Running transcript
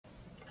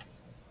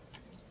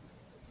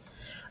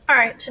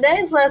Alright,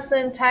 today's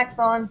lesson tacks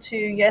on to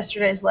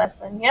yesterday's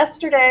lesson.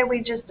 Yesterday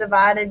we just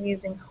divided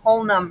using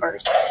whole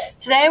numbers.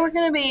 Today we're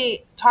going to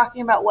be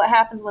talking about what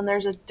happens when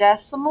there's a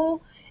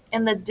decimal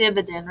and the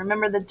dividend.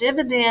 Remember, the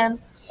dividend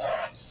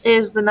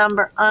is the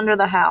number under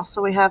the house.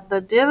 So we have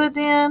the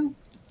dividend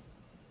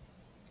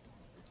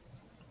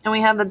and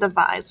we have the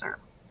divisor.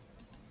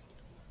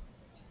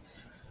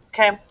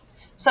 Okay,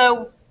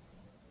 so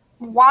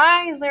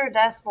why is there a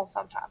decimal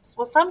sometimes?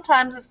 Well,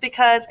 sometimes it's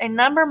because a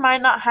number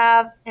might not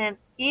have an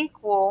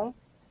equal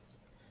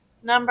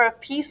number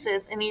of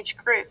pieces in each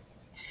group.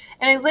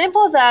 An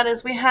example of that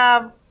is we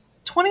have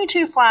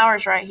 22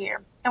 flowers right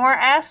here, and we're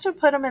asked to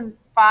put them in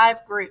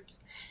 5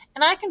 groups.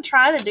 And I can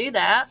try to do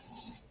that,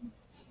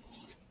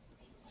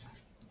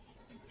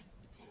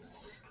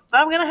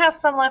 but I'm going to have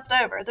some left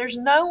over. There's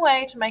no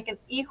way to make an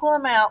equal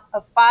amount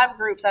of 5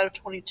 groups out of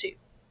 22.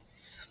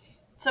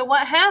 So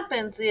what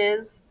happens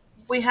is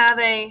we have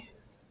a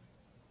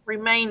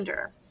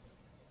remainder.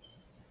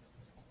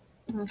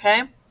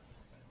 Okay?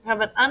 We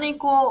have an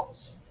unequal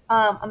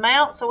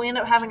amount, so we end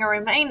up having a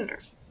remainder.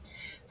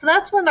 So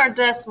that's when our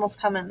decimals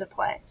come into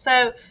play.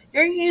 So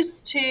you're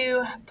used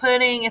to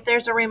putting, if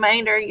there's a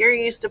remainder, you're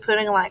used to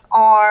putting like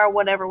R,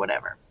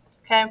 whatever,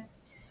 okay?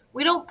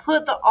 We don't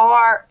put the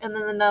R and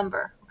then the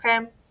number,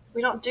 okay?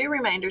 We don't do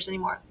remainders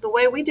anymore. The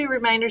way we do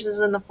remainders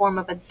is in the form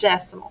of a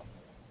decimal.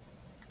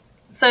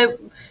 So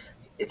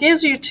it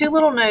gives you 2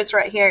 little notes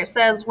right here. It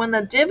says when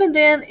the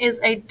dividend is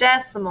a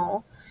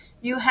decimal,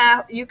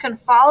 you can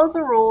follow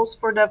the rules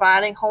for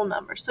dividing whole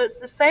numbers. So it's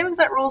the same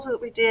exact rules that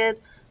we did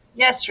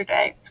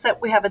yesterday,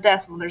 except we have a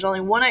decimal. There's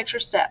only one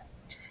extra step.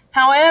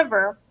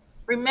 However,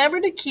 remember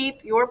to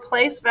keep your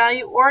place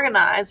value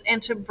organized and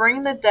to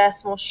bring the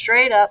decimal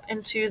straight up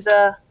into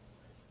the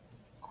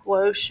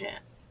quotient.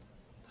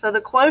 So the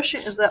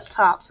quotient is up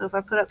top. So if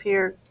I put up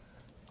here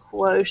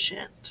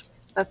quotient,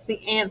 that's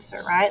the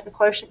answer, right? The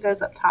quotient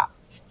goes up top.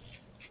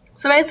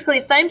 So basically,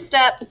 same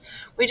steps,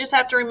 we just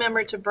have to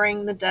remember to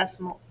bring the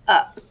decimal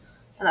up,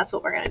 and that's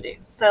what we're going to do.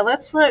 So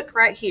let's look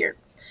right here.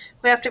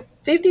 We have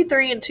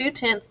 53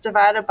 2/10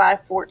 divided by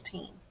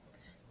 14.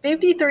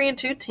 53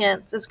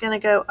 2/10 is going to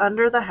go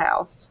under the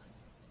house.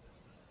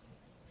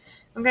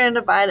 I'm going to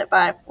divide it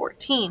by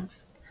 14.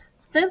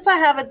 Since I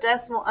have a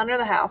decimal under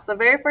the house, the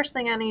very first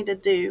thing I need to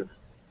do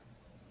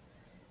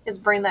is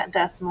bring that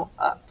decimal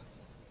up.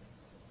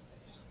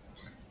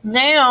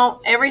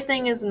 Now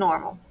everything is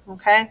normal,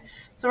 okay?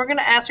 So we're going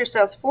to ask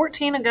ourselves,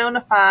 14 to go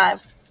into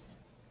 5,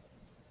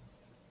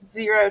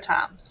 0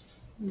 times.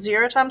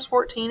 0 times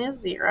 14 is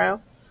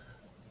 0.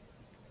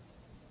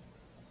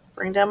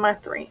 Bring down my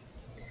 3.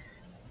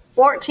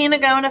 14 to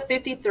go into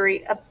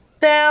 53,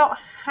 about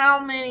how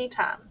many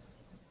times?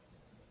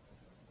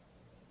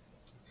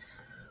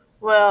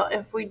 Well,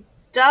 if we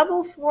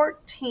double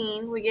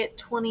 14, we get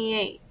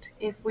 28.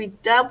 If we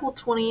double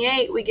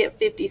 28, we get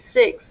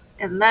 56,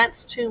 and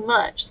that's too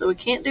much. So we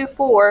can't do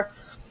 4,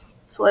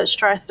 so let's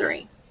try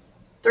 3.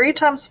 3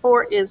 times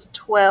 4 is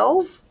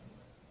 12.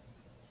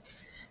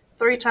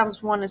 3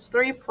 times 1 is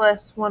 3,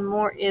 plus 1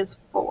 more is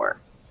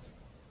 4.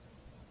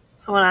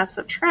 So when I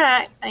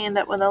subtract, I end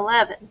up with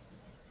 11.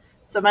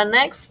 So my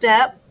next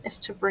step is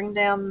to bring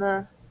down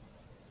the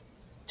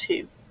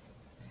 2.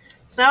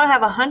 So now I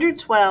have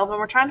 112, and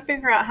we're trying to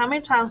figure out how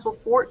many times will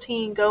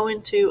 14 go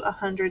into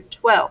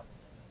 112.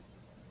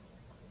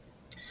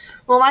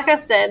 Well, like I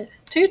said,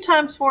 2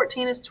 times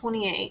 14 is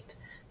 28.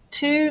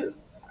 2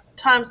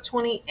 times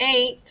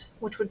 28,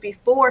 which would be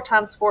 4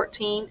 times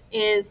 14,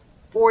 is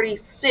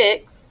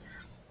 46.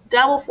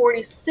 Double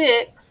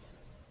 46,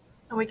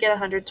 and we get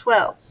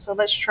 112. So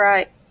let's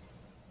try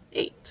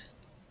 8.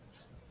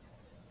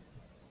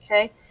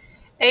 Okay,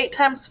 8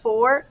 times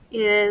 4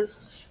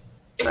 is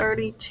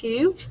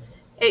 32.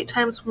 8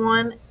 times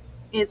 1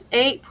 is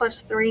 8,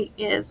 plus 3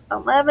 is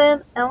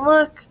 11. And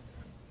look,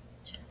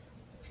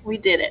 we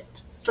did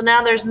it. So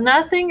now there's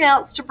nothing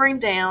else to bring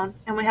down,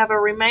 and we have a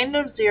remainder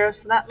of 0,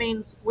 so that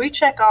means we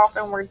check off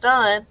and we're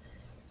done.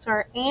 So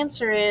our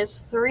answer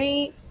is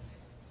 3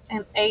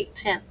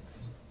 8/10.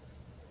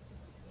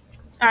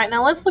 All right,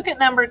 now let's look at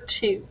number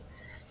 2.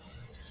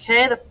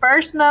 Okay, the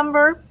first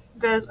number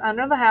goes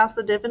under the house,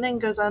 the dividend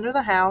goes under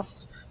the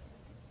house,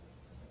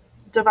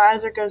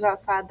 divisor goes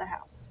outside the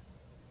house.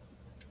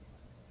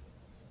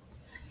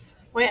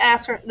 We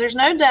ask her, there's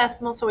no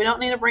decimal, so we don't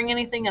need to bring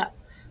anything up.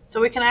 So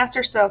we can ask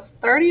ourselves,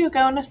 30 will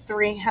go into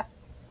 3,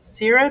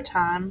 0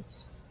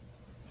 times.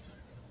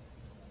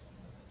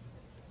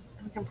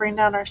 We can bring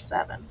down our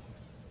 7.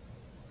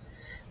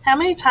 How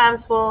many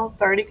times will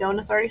 30 go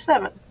into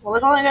 37? Well,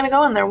 it's only going to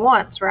go in there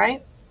once,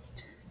 right?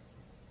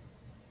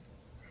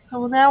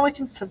 So now we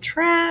can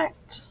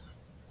subtract.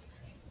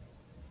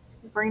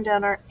 Bring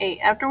down our 8.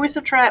 After we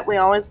subtract, we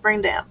always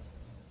bring down.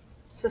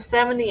 So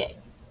 78.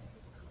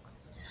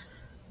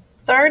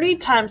 30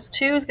 times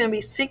 2 is going to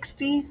be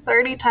 60.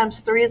 30 times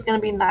 3 is going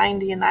to be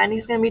 90. And 90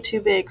 is going to be too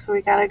big, so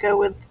we got to go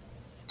with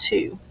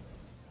 2.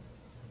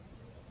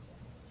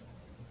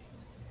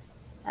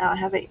 Now I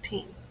have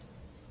 18.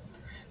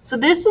 So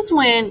this is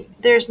when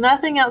there's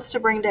nothing else to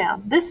bring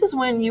down. This is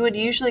when you would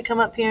usually come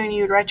up here and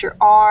you would write your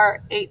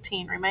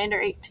R18, remainder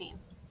 18.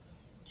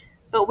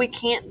 But we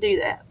can't do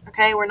that,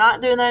 okay? We're not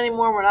doing that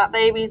anymore. We're not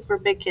babies. We're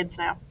big kids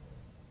now.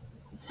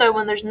 So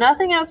when there's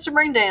nothing else to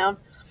bring down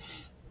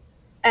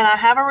and I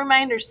have a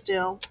remainder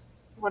still,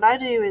 what I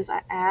do is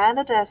I add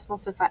a decimal.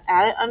 Since I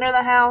add it under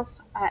the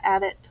house, I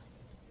add it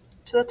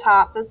to the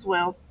top as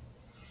well.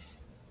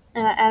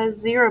 And I add a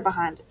 0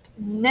 behind it.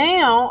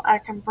 Now I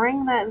can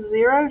bring that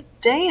 0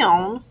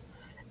 down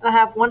and I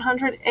have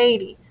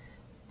 180.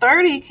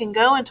 30 can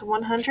go into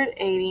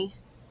 180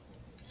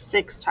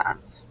 6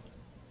 times.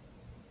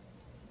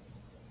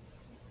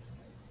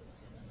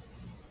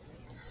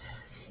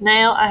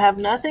 Now I have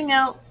nothing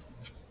else.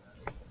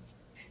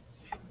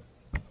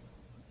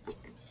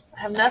 I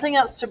have nothing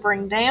else to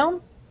bring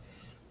down,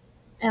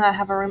 and I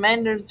have a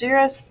remainder of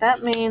 0, so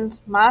that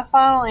means my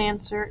final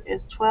answer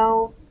is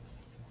 12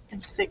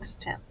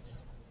 6/10.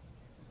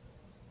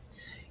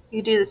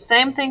 You do the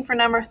same thing for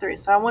number 3.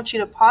 So I want you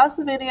to pause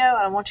the video, and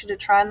I want you to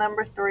try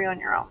number 3 on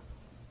your own.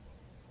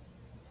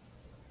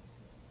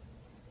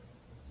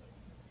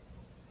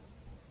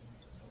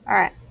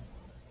 Alright.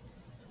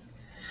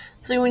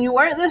 So when you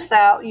work this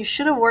out, you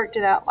should have worked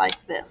it out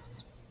like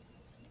this.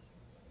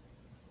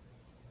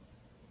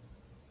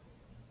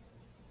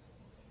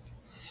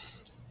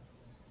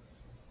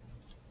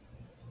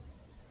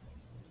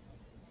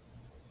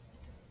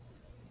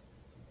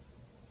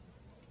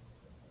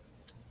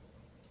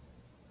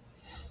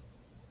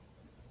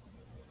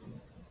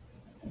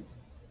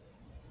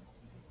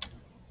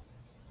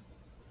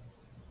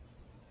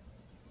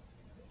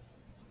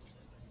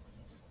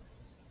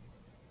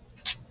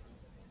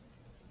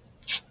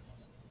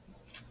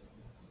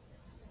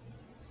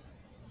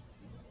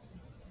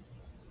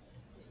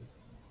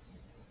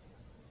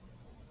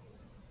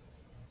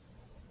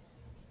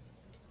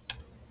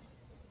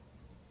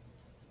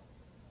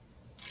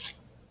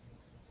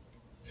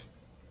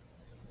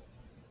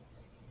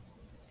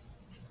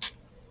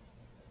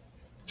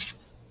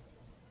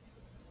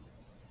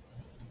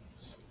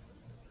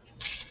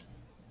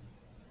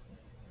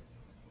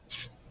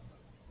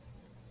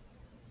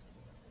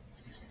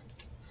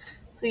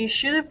 So you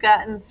should have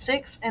gotten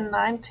 6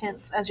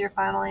 9/10 as your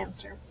final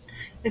answer.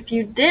 If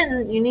you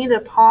didn't, you need to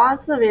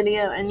pause the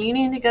video and you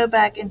need to go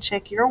back and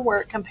check your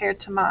work compared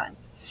to mine.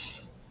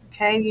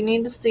 Okay, you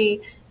need to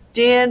see,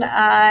 did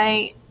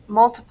I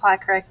multiply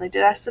correctly?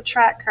 Did I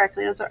subtract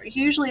correctly? Those are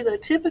usually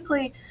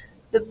typically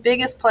the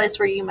biggest place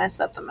where you mess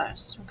up the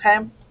most.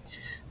 Okay,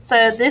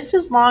 so this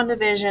is long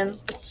division.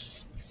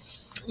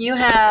 You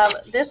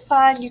have this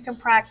side you can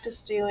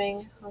practice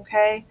doing,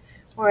 okay,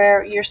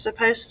 where you're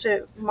supposed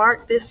to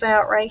mark this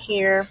out right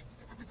here.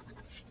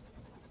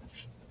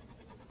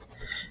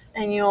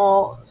 And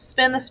you'll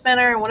spin the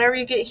spinner, and whenever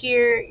you get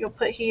here, you'll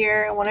put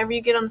here, and whenever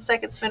you get on the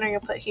second spinner, you'll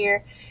put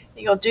here.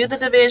 And you'll do the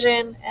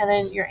division, and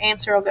then your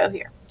answer will go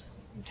here.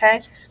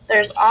 Okay?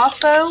 There's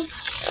also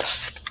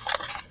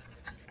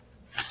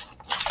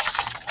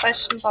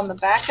questions on the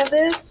back of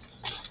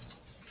this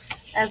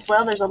as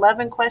well. There's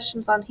 11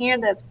 questions on here.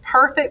 That's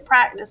perfect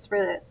practice for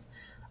this.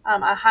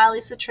 I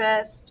highly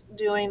suggest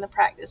doing the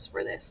practice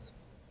for this.